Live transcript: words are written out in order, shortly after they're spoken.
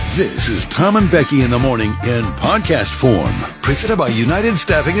This is Tom and Becky in the morning in podcast form. Presented by United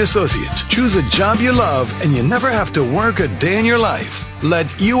Staffing Associates. Choose a job you love and you never have to work a day in your life.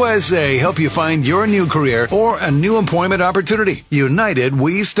 Let USA help you find your new career or a new employment opportunity. United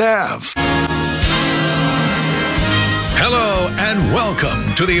We Staff. Hello and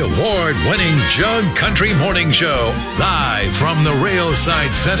welcome to the award-winning Jug Country Morning Show, live from the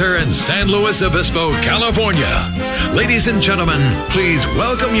Railside Center in San Luis Obispo, California. Ladies and gentlemen, please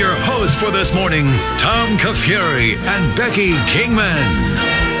welcome your hosts for this morning, Tom Kafuri and Becky Kingman.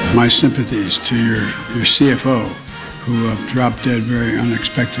 My sympathies to your CFO, who dropped dead very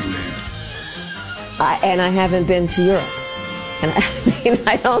unexpectedly. And I haven't been to Europe. And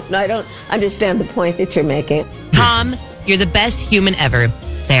I don't understand the point that you're making. Tom, you're the best human ever.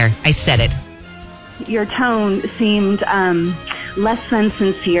 There, I said it. Your tone seemed less than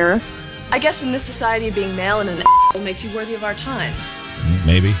sincere. I guess in this society, being male and an makes you worthy of our time.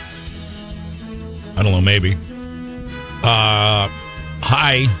 Maybe. I don't know, maybe. Hi.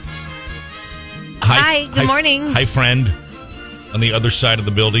 Hi, good morning. Hi, friend. On the other side of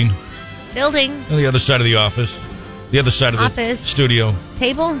the building. Building. On the other side of the office. The other side of the office. Studio.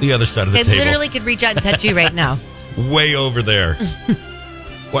 Table? The other side of the table. I literally could reach out and touch you right now. Way over there.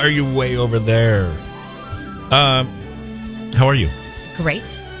 Why are you way over there? How are you? Great.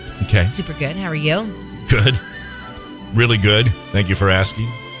 Okay. Super good. How are you? Good. Really good. Thank you for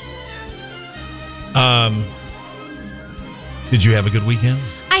asking. Did you have a good weekend?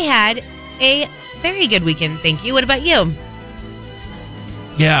 I had a very good weekend, thank you. What about you?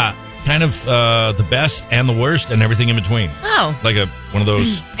 Yeah, kind of the best and the worst and everything in between. Oh. Like one of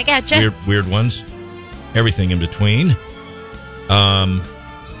those I gotcha. weird ones. Everything in between.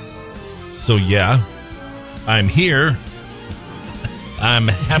 So yeah, I'm here. I'm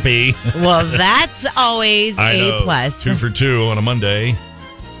happy. Well, that's always a plus. 2 for 2 on a Monday.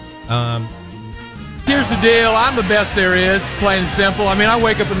 Here's the deal. I'm the best there is, plain and simple. I mean, I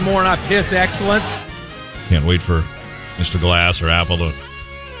wake up in the morning, I piss excellence. Can't wait for Mr. Glass or Apple to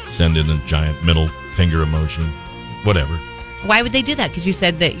send in a giant middle finger emoji. Whatever. Why would they do that? Because you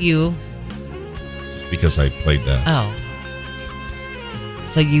said that you... Because I played that. Oh.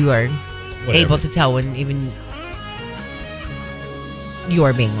 So you are Whatever. able to tell when even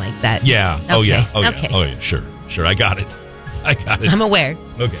you're being like that. Yeah. Okay. Oh, yeah. Oh, yeah. Okay. Oh, yeah. Sure. I got it. I'm aware.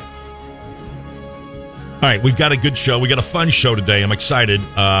 Okay. All right. We've got a good show. We got a fun show today. I'm excited.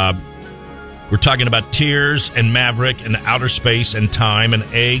 We're talking about tears and Maverick and outer space and time and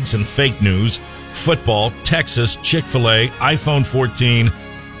eggs and fake news, football, Texas, Chick-fil-A, iPhone 14.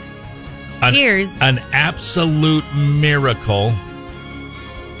 Tears. An absolute miracle.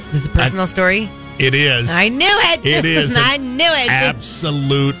 Is this a personal story? It is. I knew it. It is. I knew it.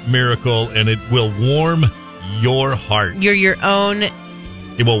 Absolute miracle, and it will warm your heart. You're your own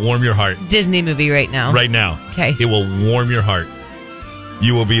It will warm your heart. Disney movie right now. Right now. Okay. It will warm your heart.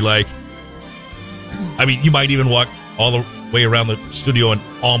 You will be like, I mean, you might even walk all the way around the studio and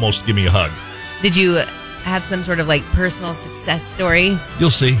almost give me a hug. Did you have some sort of like personal success story? You'll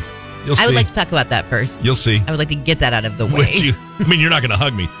see. I would like to talk about that first. You'll see. I would like to get that out of the way. You're not going to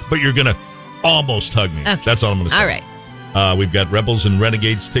hug me, but you're going to almost hug me. Okay. That's all I'm going to say. All right. We've got Rebels and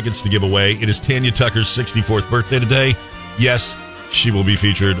Renegades tickets to give away. It is Tanya Tucker's 64th birthday today. Yes, she will be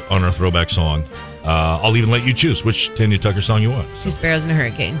featured on our throwback song. I'll even let you choose which Tanya Tucker song you want. So. 2 Sparrows and a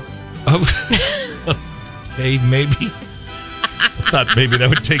Hurricane. Oh, okay, maybe. I thought maybe that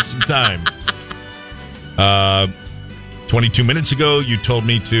would take some time. 22 minutes ago, you told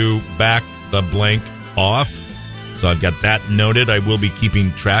me to back the blank off. So I've got that noted. I will be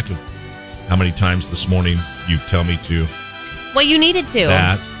keeping track of how many times this morning you tell me to. Well, you needed to.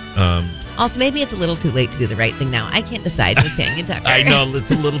 That. Also, maybe it's a little too late to do the right thing now. I can't decide with Tanya Tucker. I know,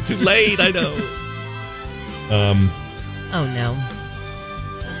 it's a little too late. I know. Oh, no.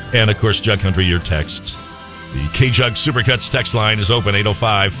 And, of course, Jug Country, your texts. The K-Jug Supercuts text line is open,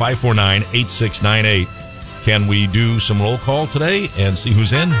 805-549-8698. Can we do some roll call today and see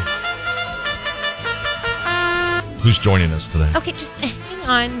who's in? Who's joining us today? Okay, just hang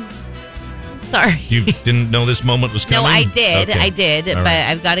on. Sorry. You didn't know this moment was coming? No, I did. Okay. I did. All but right.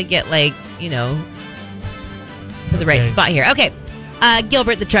 I've got to get, to the right spot here. Okay.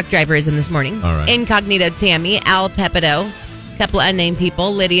 Gilbert, the truck driver, is in this morning. All right. Incognito Tammy, Al Pepito, a couple of unnamed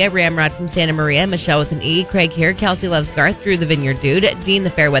people, Lydia, Ramrod from Santa Maria, Michelle with an E, Craig here, Kelsey loves Garth, Drew the Vineyard Dude, Dean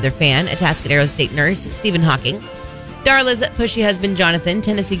the Fairweather fan, Atascadero State Nurse, Stephen Hawking, Darla's pushy husband, Jonathan,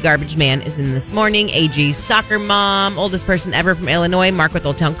 Tennessee Garbage Man is in this morning, AG Soccer Mom, oldest person ever from Illinois, Mark with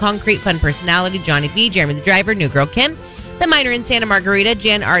Old Town Concrete, fun personality, Johnny B, Jeremy the Driver, New Girl Kim, the Miner in Santa Margarita,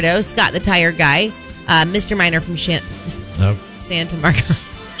 Jan Ardo, Scott the Tire Guy, Mr. Miner from Santa Margarita.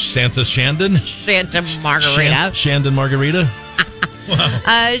 Santa Shandon? Santa Margarita. Shandon Margarita?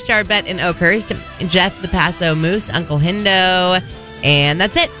 Wow. Charbet in Oakhurst. Jeff the Paso Moose. Uncle Hindo. And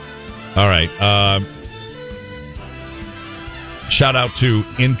that's it. All right. Shout out to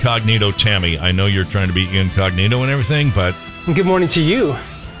Incognito Tammy. I know you're trying to be incognito and everything, but... Good morning to you.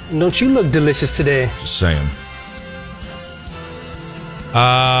 Don't you look delicious today? Just saying.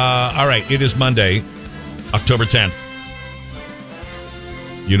 All right. It is Monday, October 10th.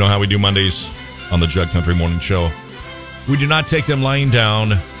 You know how we do Mondays on the Jug Country Morning Show. We do not take them lying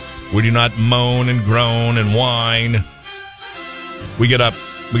down. We do not moan and groan and whine. We get up.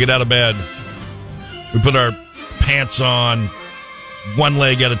 We get out of bed. We put our pants on one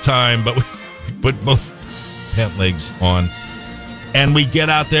leg at a time, but we put both pant legs on. And we get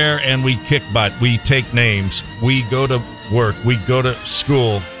out there and we kick butt. We take names. We go to work. We go to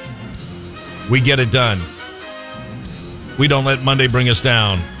school. We get it done. We don't let Monday bring us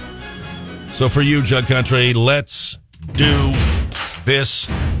down. So for you, Jug Country, let's do this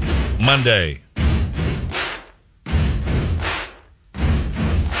Monday.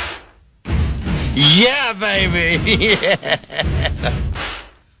 Yeah, baby. Yeah.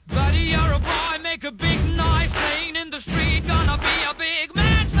 Buddy, you're a boy, make a big noise, playing in the street, gonna be a big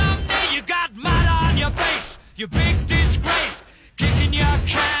man someday. You got mud on your face, you big disgrace, kicking your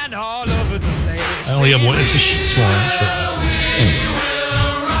can all over the place. I only have one. It's a small one.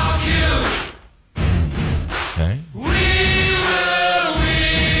 Okay. We will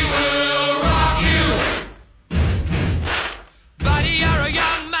rock you. Buddy, you're a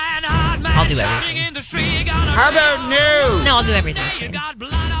young man, hard man. I'll do everything. How about news? No, I'll do everything.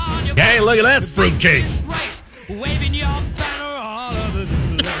 Hey, look at that fruitcake. Waving your banner all over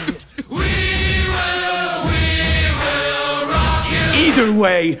the place. We will rock you. Either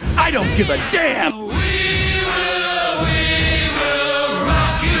way, I don't give a damn. We will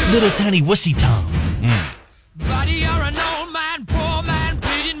rock you. Little tiny wussy Tom. Buddy, you're an old man, poor man,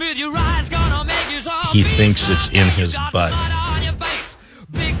 pleading with your eyes, gonna make you so. He thinks it's in his butt.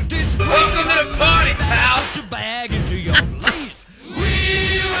 Big disgrace. Welcome to the party, pal. Put your bag into your place.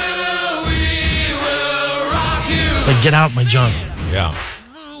 We will rock you. It's like, get out my junk. Yeah.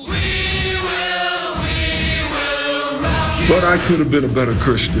 We will rock you. But I could have been a better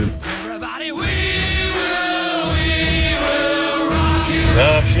Christian. Everybody, we will rock you. No,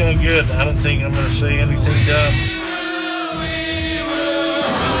 I'm feeling good. I don't think I'm going to say anything dumb.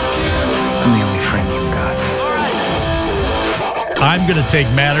 I'm the only friend you've got. I'm going to take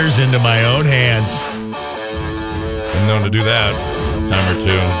matters into my own hands. I'm known to do that a time or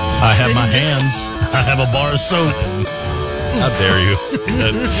two. I have my hands. I have a bar of soap. How dare you?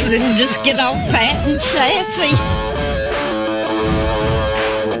 Then just get all fat and sassy.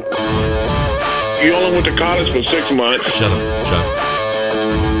 You only went to college for 6 months. Shut up, Chuck.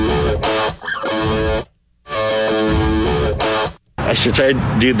 I should try to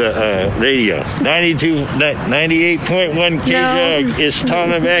do the radio. 98.1 K-Jug is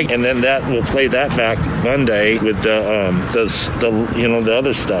Tom and Meg, and then that will play that back Monday with the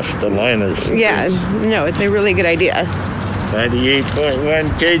other stuff, the liners. Yeah, no, it's a really good idea.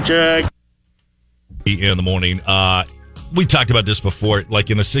 98.1 K-Jug. In the morning. We talked about this before.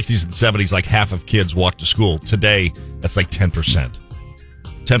 Like in the 60s and 70s, like half of kids walk to school. Today, that's like 10%.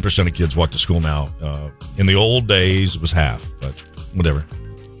 10% of kids walk to school now. In the old days, it was half, but whatever.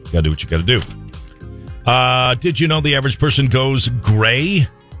 You got to do what you got to do. Did you know the average person goes gray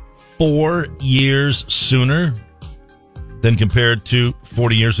 4 years sooner than compared to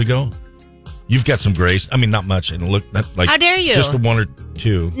 40 years ago? You've got some grays. I mean, not much. And look, like, how dare you? Just one or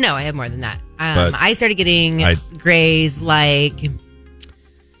two. No, I have more than that. I started getting grays like,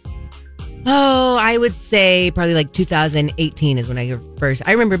 I would say probably like 2018 is when I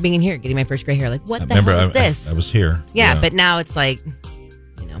remember being in here getting my first gray hair. Like, what the hell is this? I was here. Yeah, but now it's like,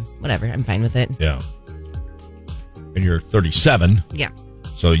 whatever. I'm fine with it. Yeah. And you're 37. Yeah.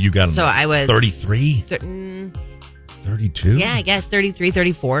 So you got them. So I was 33? 32? Yeah, I guess 33,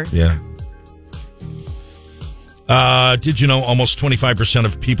 34. Yeah. Did you know almost 25%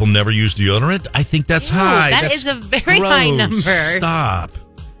 of people never use deodorant? I think that's high. That is a very high number. Stop.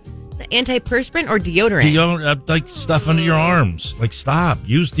 Antiperspirant or deodorant? Like stuff under your arms. Like, stop.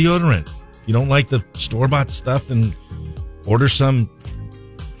 Use deodorant. You don't like the store-bought stuff, then order some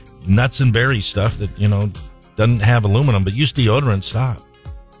nuts and berry stuff that, doesn't have aluminum, but use deodorant. Stop.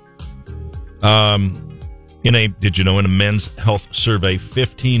 In a men's health survey,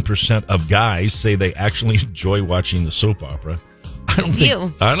 15% of guys say they actually enjoy watching the soap opera.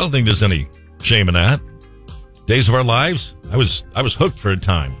 I don't think there's any shame in that. Days of Our Lives, I was hooked for a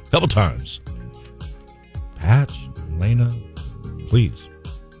couple times. Patch, Elena, please.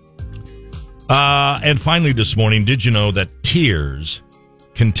 And finally this morning, did you know that tears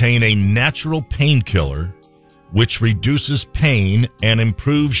contain a natural painkiller which reduces pain and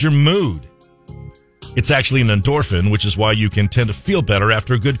improves your mood? It's actually an endorphin, which is why you can tend to feel better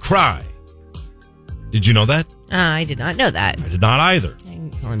after a good cry. Did you know that? I did not know that. I did not either.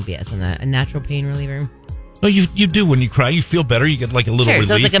 I'm calling BS on that. A natural pain reliever. No, you do when you cry. You feel better. You get like a little relief.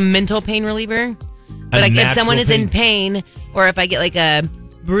 So it's like a mental pain reliever? But like if someone is in pain, or if I get like a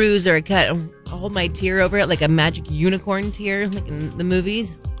bruise or a cut, I'll hold my tear over it like a magic unicorn tear, like in the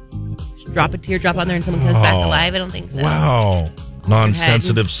movies. Just drop a teardrop on there and someone comes back alive. I don't think so. Wow.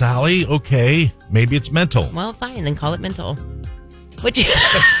 Non-sensitive Sally. Okay. Maybe it's mental. Well, fine. Then call it mental. What'd you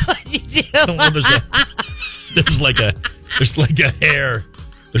do? There's like a hair.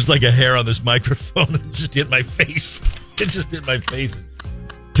 There's like a hair on this microphone. It just hit my face. It just hit my face.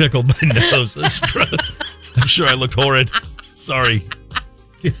 Tickled my nose. That's gross. I'm sure I looked horrid. Sorry.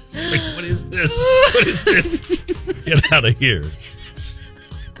 It's like, what is this? What is this? Get out of here.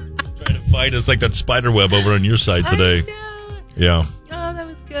 Trying to find us like that spider web over on your side today. Yeah. Oh, that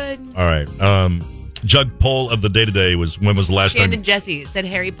was good. All right. Jug poll of the day today was, when was the last time? Shannon Jesse said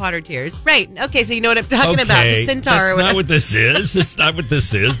Harry Potter tears. Right. Okay, so you know what I'm talking about. The centaur. That's not what this is. It's not what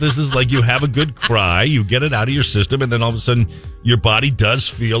this is. This is like you have a good cry, you get it out of your system, and then all of a sudden your body does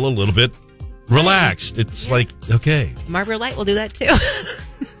feel a little bit relaxed. It's like, okay. Marlboro Light will do that too.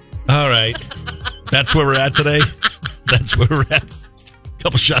 All right. That's where we're at today. That's where we're at. A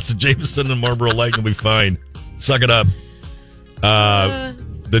couple shots of Jameson and Marlboro Light and we'll be fine. Suck it up.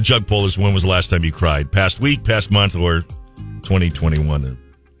 The jug poll is, when was the last time you cried? Past week, past month, or 2021, or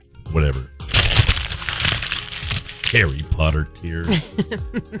whatever. Harry Potter tears.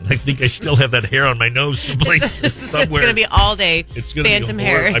 I think I still have that hair on my nose someplace. Somewhere. It's going to be all day. It's going to phantom be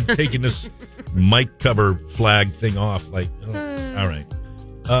hair. I'm taking this mic cover flag thing off. Like, all right.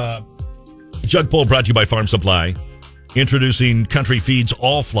 Jug poll brought to you by Farm Supply. Introducing Country Feed's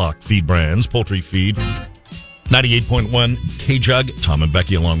all flock feed brands, poultry feed. 98.1 K-Jug. Tom and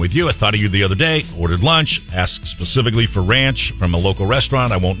Becky along with you. I thought of you the other day. Ordered lunch. Asked specifically for ranch from a local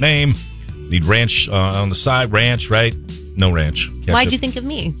restaurant I won't name. Need ranch on the side. Ranch, right? No ranch. Why'd you think of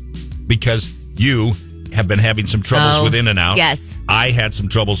me? Because you have been having some troubles with In-N-Out. Yes. I had some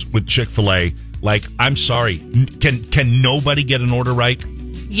troubles with Chick-fil-A. Like, I'm sorry. Can nobody get an order right?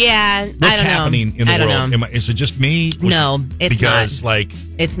 Yeah, What's happening in the world? Is it just me? No, it's because, not. like,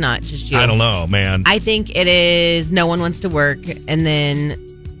 it's not just you. I don't know, man. I think it is no one wants to work, and then,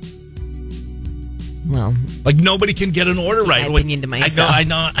 well, like nobody can get an order right. My opinion to myself. I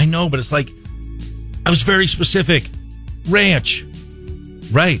know, but it's like I was very specific. Ranch,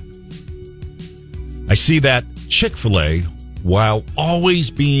 right? I see that Chick-fil-A, while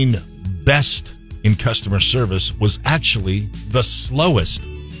always being best in customer service, was actually the slowest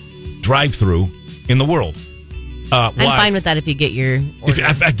drive-through in the world. I'm fine with that if you get your order.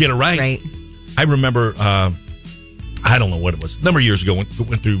 If I get it right. Right. I remember, I don't know what it was. A number of years ago, went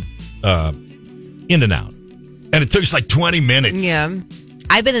through In-N-Out. And it took us like 20 minutes. Yeah.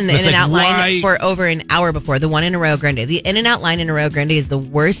 I've been in the In-N-Out line for over an hour before, the one in Arroyo Grande. The In-N-Out line in Arroyo Grande is the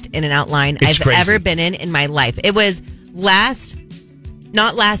worst In-N-Out line I've ever been in my life. It was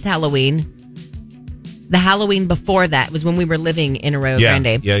not last Halloween. The Halloween before that was when we were living in Arroyo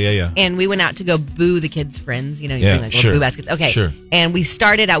Grande. Yeah. And we went out to go boo the kids' friends. You know, you bring like little boo baskets. Okay. Sure. And we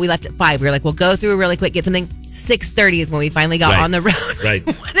started out, we left at 5. We were like, we'll go through really quick, get something. 6:30 is when we finally got on the road. Right.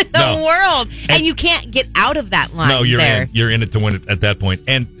 What in the world? And you can't get out of that line. No, you're in it to win it at that point.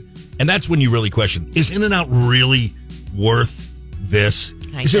 And that's when you really question, is In-N-Out really worth this?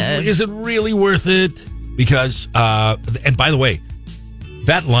 Is it really worth it? Because, and by the way,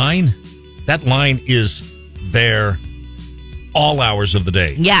 that line is there all hours of the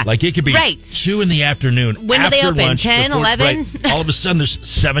day. Yeah. Like it could be 2 in the afternoon. When do they open? Lunch, 10, 11? Right. All of a sudden there's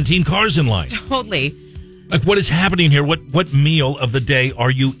 17 cars in line. Totally. Like, what is happening here? What meal of the day are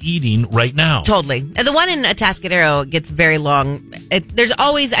you eating right now? Totally. And the one in Atascadero gets very long. There's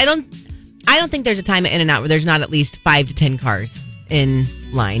always, I don't think there's a time at In-N-Out where there's not at least 5 to 10 cars in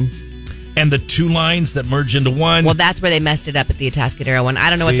line. And the 2 lines that merge into one. Well, that's where they messed it up at the Atascadero one. I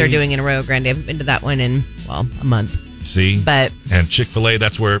don't know what they're doing in Arroyo Grande. I haven't been to that one in, a month. See? But and Chick-fil-A,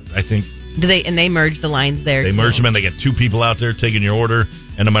 that's where I think... And they merge the lines there, They merge them and they get 2 people out there taking your order.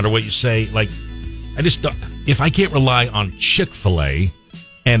 And no matter what you say, like, I just don't... If I can't rely on Chick-fil-A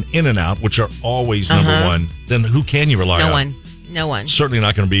and In-N-Out, which are always number one, then who can you rely on? No one. Certainly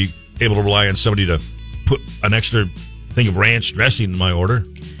not going to be able to rely on somebody to put an extra thing of ranch dressing in my order.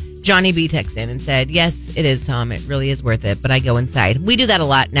 Johnny B texted in and said, yes, it is, Tom. It really is worth it, but I go inside. We do that a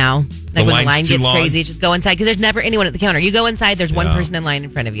lot now. Like when the line gets crazy, just go inside because there's never anyone at the counter. You go inside, there's one person in line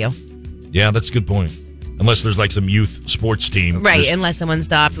in front of you. Yeah, that's a good point. Unless there's like some youth sports team. Right, There's- unless someone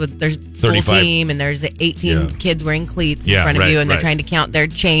stopped with their full 35. team and there's 18 kids wearing cleats in Yeah, front of right, you and they're right. trying to count their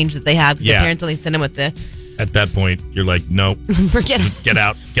change that they have because Yeah. their parents only send them with the... At that point, you're like, nope. Forget it. Get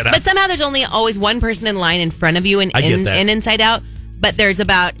out. Get out. But somehow there's only always one person in line in front of you and I get that. inside out. But there's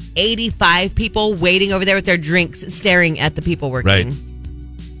about 85 people waiting over there with their drinks staring at the people working. Right.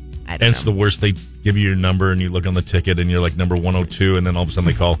 I And don't it's the worst. They give you your number and you look on the ticket and you're like number 102 and then all of a sudden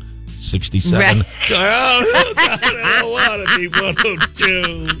they call 67. Right. I don't want to be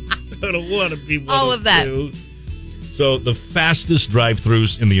 102. I don't want to be 102. All of that. So the fastest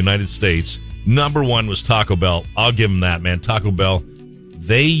drive-thrus in the United States, number one was Taco Bell. I'll give them that, man. Taco Bell,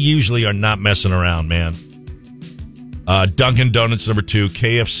 they usually are not messing around, man. Dunkin' Donuts, number 2.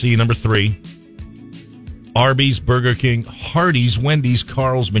 KFC, number 3. Arby's, Burger King, Hardee's, Wendy's,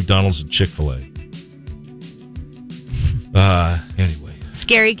 Carl's, McDonald's, and Chick-fil-A. Anyway.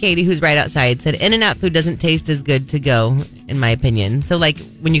 Scary Katie, who's right outside, said In-N-Out food doesn't taste as good to go, in my opinion. So, like,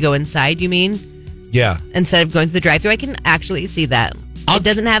 when you go inside, you mean? Yeah. Instead of going to the drive-thru, I can actually see that. It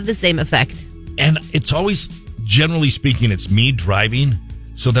doesn't have the same effect. And it's always, generally speaking, it's me driving.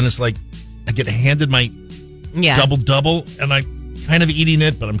 So then it's like, I get handed my double, and I'm kind of eating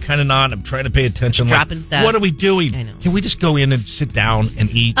it, but I'm kind of not. I'm trying to pay attention. Dropping like, stuff. What are we doing? I know. Can we just go in and sit down and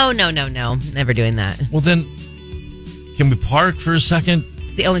eat? Oh, no. Never doing that. Well, then, can we park for a second?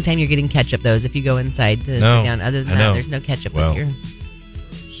 It's the only time you're getting ketchup, though, is if you go inside to sit down. Other than that, there's no ketchup with your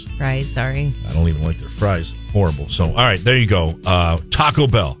fries. Sorry. I don't even like their fries. Horrible. So, all right, there you go. Taco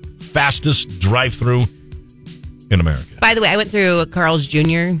Bell, fastest drive-thru in America. By the way, I went through Carl's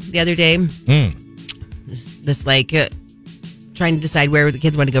Jr. the other day. This trying to decide where the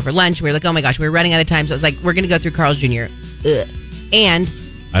kids wanted to go for lunch. We were like, oh my gosh, we're running out of time. So I was like, we're going to go through Carl's Jr. Ugh. And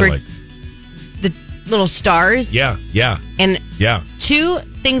for the little stars. Yeah. And yeah. 2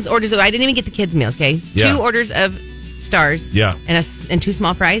 things orders. I didn't even get the kids' meals, okay? Yeah. 2 orders of stars. Yeah. And 2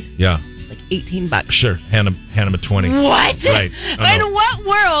 small fries. Yeah. Like $18. Sure. Hand them a 20. What? Right. In what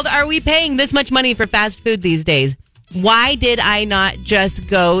world are we paying this much money for fast food these days? Why did I not just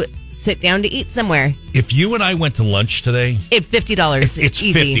go sit down to eat somewhere? If you and I went to lunch today, it's $50. It's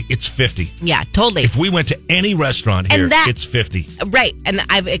easy. 50. It's 50. Yeah, totally. If we went to any restaurant here, it's 50. Right, and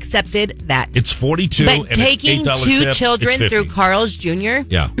I've accepted that. It's 42. But and taking an $8 2 tip, children it's 50. through Carl's Jr.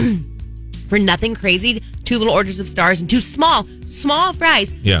 Yeah. for nothing crazy, 2 little orders of stars and 2 small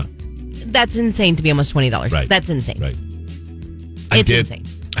fries. Yeah. That's insane to be almost $20. Right. That's insane. Right. It's insane.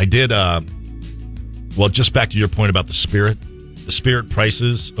 I did. Well, just back to your point about the Spirit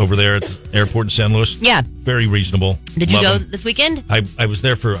prices over there at the airport in San Luis. Yeah. Very reasonable. Did you Love go them. this weekend? I was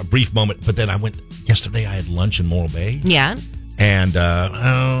there for a brief moment, but then I went yesterday. I had lunch in Morro Bay. Yeah. And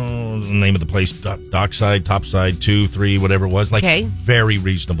the name of the place, Dockside, Topside, 2, 3, whatever it was. Like very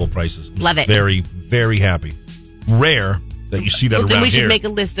reasonable prices. Love it. Very, very happy. Rare that you see that Well, around then we should here. make a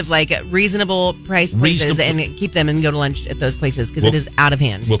list of like reasonable price places and keep them and go to lunch at those places because it is out of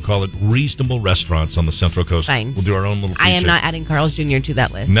hand. We'll call it reasonable restaurants on the Central Coast. Fine. We'll do our own little I am feature. not adding Carl's Jr. to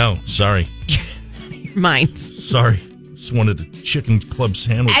that list. No, sorry. Your mind. Sorry. Just wanted a chicken club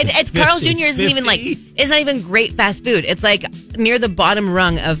sandwich. And Carl's Jr. isn't even like, it's not even great fast food. It's like near the bottom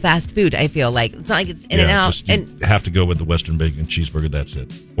rung of fast food, I feel like. It's not like it's in and out. Just, you have to go with the Western Bacon Cheeseburger, that's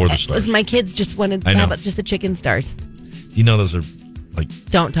it. Or the stars. My kids just wanted to have just the chicken stars. Do you know those are like...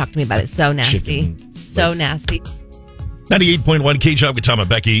 Don't talk to me about it. So nasty. So nasty. 98.1 K-Job with Tom and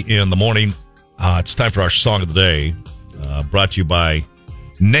Becky in the morning. It's time for our Song of the Day. Brought to you by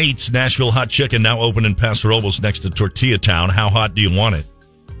Nate's Nashville Hot Chicken, now open in Paso Robles next to Tortilla Town. How hot do you want it?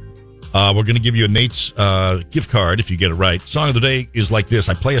 We're going to give you a Nate's gift card if you get it right. Song of the Day is like this.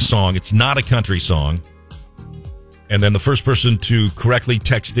 I play a song. It's not a country song. And then the first person to correctly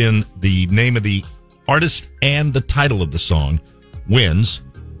text in the name of the artist and the title of the song wins.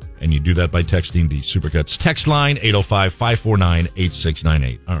 And you do that by texting the Supercuts text line,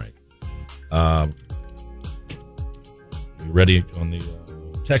 805-549-8698. All right. You ready on the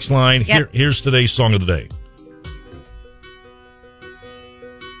text line? Yep. Here's today's Song of the Day.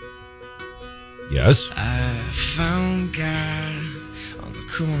 Yes? I found God on the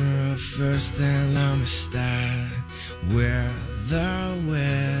corner of First and Amistad, where the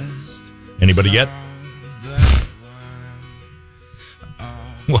West. Anybody yet?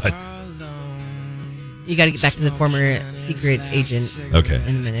 What? You got to get back to the former secret agent Okay.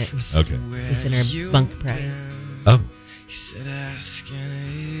 in a minute. Okay. Listener bunk prize. Oh.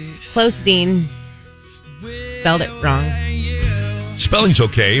 Close, Dean. Spelled it wrong. Spelling's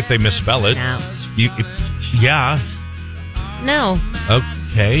okay if they misspell it. No. Yeah. No.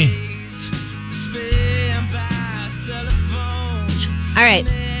 Okay. All right.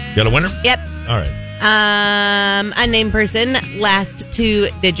 Got a winner? Yep. All right. Unnamed person, last 2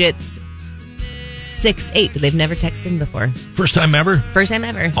 digits, 68. They've never texted in before. First time ever? First time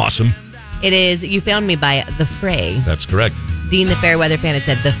ever. Awesome. It is You Found Me by The Fray. That's correct. Dean the Fairweather fan had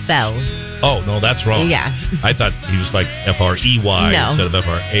said The Fell. Oh, no, that's wrong. Yeah. I thought he was like F-R-E-Y instead of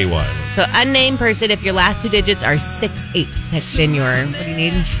F-R-A-Y. So unnamed person, if your last 2 digits are 68, text in your, what do you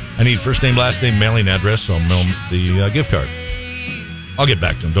need? I need first name, last name, mailing address, so I'll mail the gift card. I'll get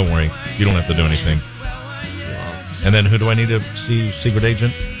back to him. Don't worry. You don't have to do anything. And then who do I need to see? Secret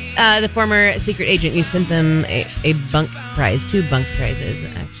agent? The former secret agent. You sent them a bunk prize. 2 bunk prizes,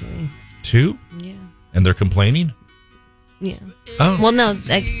 actually. 2? Yeah. And they're complaining? Yeah. Oh. Well, no,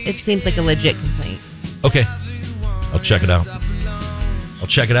 it seems like a legit complaint. Okay. I'll check it out.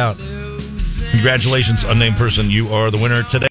 Congratulations, unnamed person. You are the winner today.